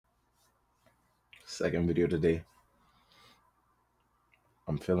Second video today.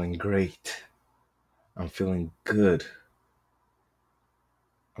 I'm feeling great. I'm feeling good.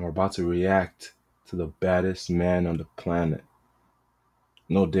 I'm about to react to the baddest man on the planet.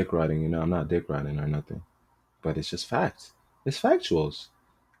 No dick riding, I'm not dick riding or nothing. But it's just facts. It's factuals.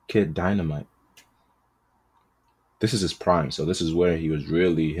 Kid Dynamite. This is his prime, so this is where he was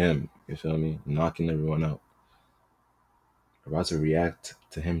really him. You feel me? Knocking everyone out. I'm about to react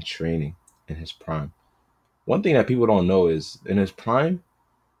to him training in his prime. One thing that people don't know is, in his prime,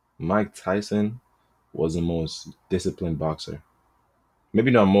 Mike Tyson was the most disciplined boxer.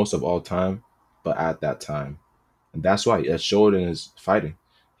 Maybe not most of all time, but at that time. And that's why it showed in his fighting.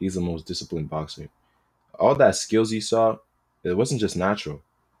 He's the most disciplined boxer. All that skills he saw, it wasn't just natural.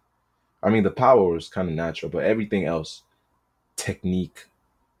 I mean, the power was kind of natural, but everything else, technique,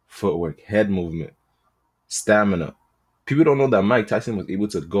 footwork, head movement, stamina. People don't know that Mike Tyson was able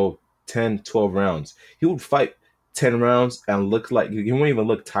to go 10, 12 rounds. He would fight 10 rounds and look like, he wouldn't even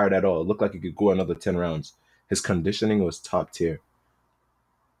look tired at all. It looked like he could go another 10 rounds. His conditioning was top tier.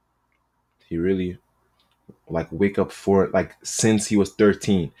 He really, wake up since he was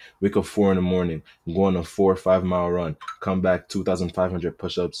 13, wake up 4 in the morning, go on a 4 or 5 mile run, come back 2,500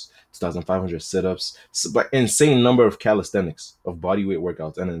 push-ups, 2,500 sit-ups, insane number of calisthenics, of bodyweight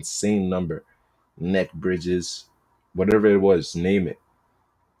workouts, an insane number, neck bridges, whatever it was, name it.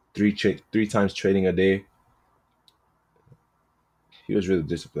 Three times training a day. He was really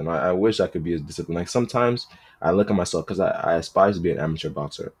disciplined. I wish I could be as disciplined. Like, sometimes I look at myself, because I aspire to be an amateur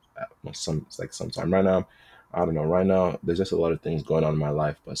boxer. Sometime. Right now, I don't know. Right now, there's just a lot of things going on in my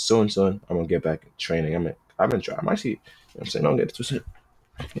life. But soon, I'm gonna get back in training. I've been trying. I'm actually, you know what I'm saying? Don't get it twisted.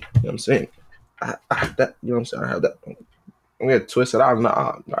 You know what I'm saying? I have that. You know what I'm saying? I have that. I'm gonna get twisted.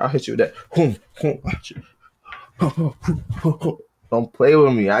 I'll hit you with that. Don't play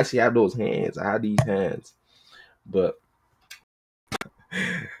with me. I actually have those hands. I have these hands. But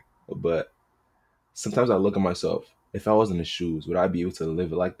sometimes I look at myself. If I was in the shoes, would I be able to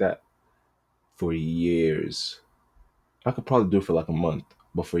live it like that for years? I could probably do it for like a month,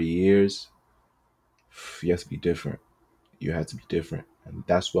 but for years, you have to be different. You have to be different, and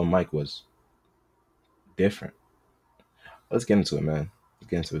that's what Mike was. Different. Let's get into it, man. Let's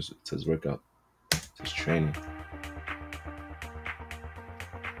get into his workout, his training.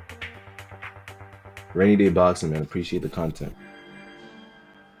 Rainy day boxing, man. Appreciate the content.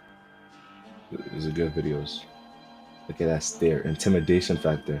 These are good videos. Look at that stare. Intimidation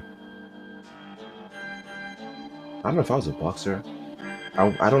factor. I don't know if I was a boxer.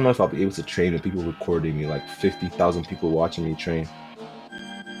 I don't know if I'll be able to train with people recording me, like 50,000 people watching me train.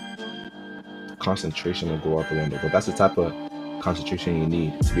 Concentration will go out the window. But that's the type of concentration you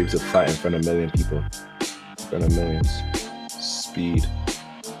need to be able to fight in front of a million people. In front of millions. Speed.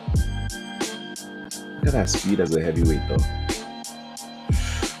 Look at that speed as a heavyweight, though.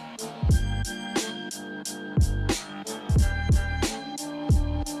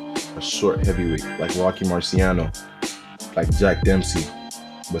 Short heavyweight, like Rocky Marciano, like Jack Dempsey,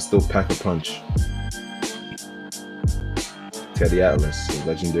 but still pack a punch. Teddy Atlas, a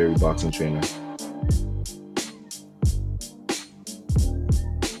legendary boxing trainer.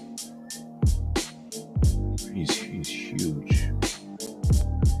 He's huge.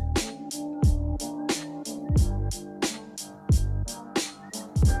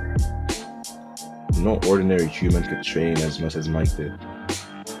 No ordinary human could train as much as Mike did.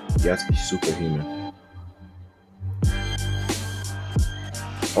 You have to be superhuman.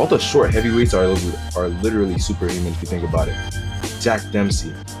 All the short heavyweights are literally superhuman if you think about it. Jack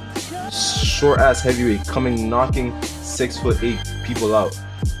Dempsey, short ass heavyweight, knocking 6'8" people out.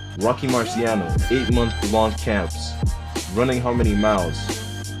 Rocky Marciano, 8-month-long camps, running how many miles?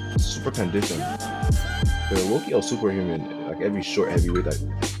 Super conditioned. They're low-key all superhuman. Like every short heavyweight I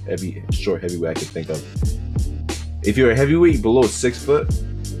could think of. If you're a heavyweight below 6 foot,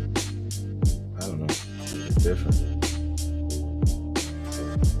 different.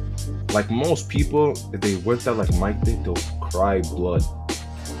 Like most people, if they worked out like Mike did, they'll cry blood.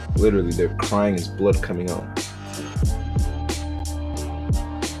 Literally, they're crying as blood coming out.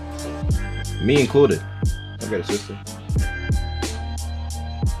 Me included. I got a sister.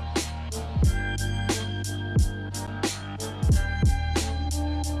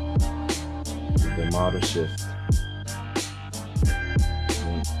 The model shift.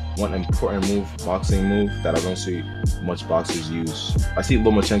 One important boxing move that I don't see much boxers use. I see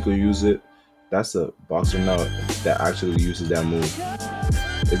Lomachenko use it. That's a boxer now that actually uses that move.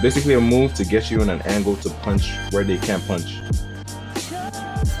 It's basically a move to get you in an angle to punch where they can't punch.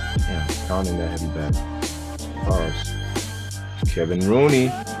 Damn, pounding that heavy back. Pause. Kevin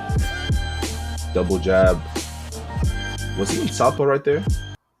Rooney. double jab. Was he in southpaw right there?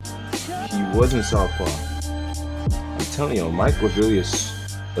 He was in southpaw. I'm telling you, Mike was really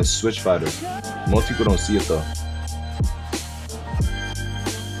a switch fighter. Most people don't see it though.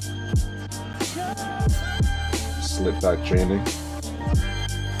 Slip back training.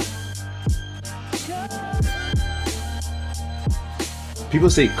 People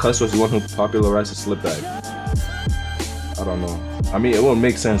say Cuss was the one who popularized the slip bag. I don't know. I mean, it won't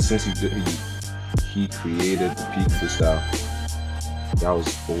make sense since he created the peak of the style. That was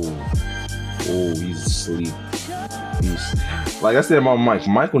he's asleep. He's like I said about Mike.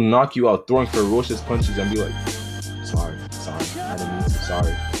 Mike will knock you out throwing ferocious punches and be like, sorry, I didn't mean to,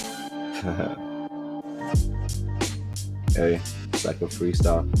 sorry. Hey, it's like a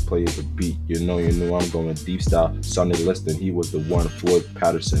freestyle. Play the beat. You know I'm going deep style. Sonny Liston, he was the one. Floyd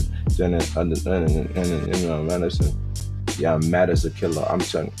Patterson. Anderson. Yeah, I'm mad as a killer. I'm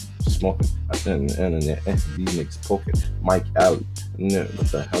trying smoking. These niggas poking. Mike Alley.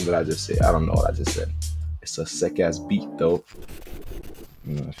 What the hell did I just say? I don't know what I just said. It's a sick ass beat though.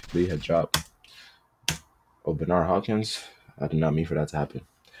 If Lee had dropped. Oh, Bernard Hawkins. I did not mean for that to happen.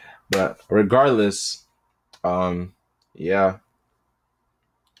 But regardless, yeah.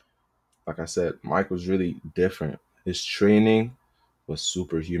 Like I said, Mike was really different. His training was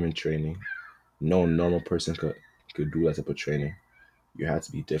superhuman training. No normal person could do that type of training. You had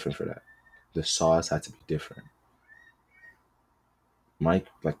to be different for that. The sauce had to be different. Mike,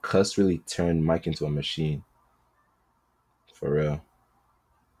 like Cuss really turned Mike into a machine. For real.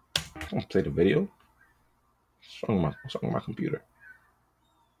 I'm gonna play the video. What's wrong with my computer?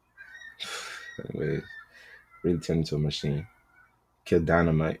 Anyways, really turned into a machine. Killed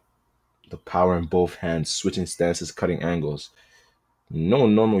Dynamite. The power in both hands, switching stances, cutting angles. No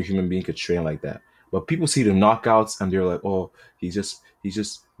normal human being could train like that. But people see the knockouts and they're like, oh, he's just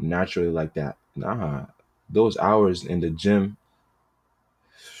naturally like that. Nah. Those hours in the gym,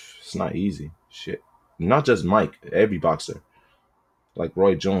 it's not easy. Shit. Not just Mike, every boxer. Like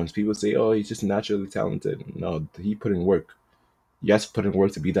Roy Jones. People say, oh, he's just naturally talented. No, he put in work. You have to put in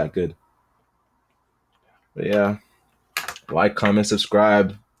work to be that good. But yeah. Like, comment,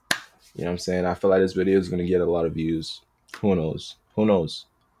 subscribe. You know what I'm saying? I feel like this video is going to get a lot of views. Who knows? Who knows?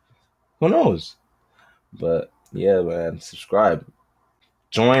 Who knows? But yeah, man, subscribe.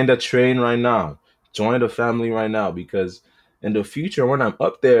 Join the train right now. Join the family right now, because in the future, when I'm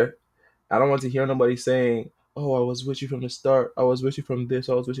up there, I don't want to hear nobody saying, oh, I was with you from the start. I was with you from this.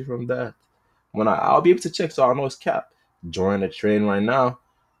 I was with you from that. When I'll be able to check, so I know it's capped. Join the train right now.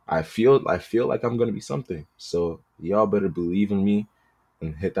 I feel like I'm going to be something. So y'all better believe in me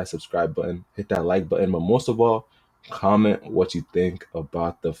and hit that subscribe button, hit that like button. But most of all, comment what you think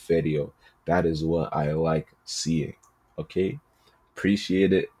about the video. That is what I like seeing. Okay?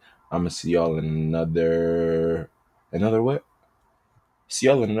 Appreciate it. I'm gonna see y'all in another what? See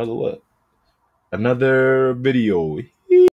y'all in another what? Another video.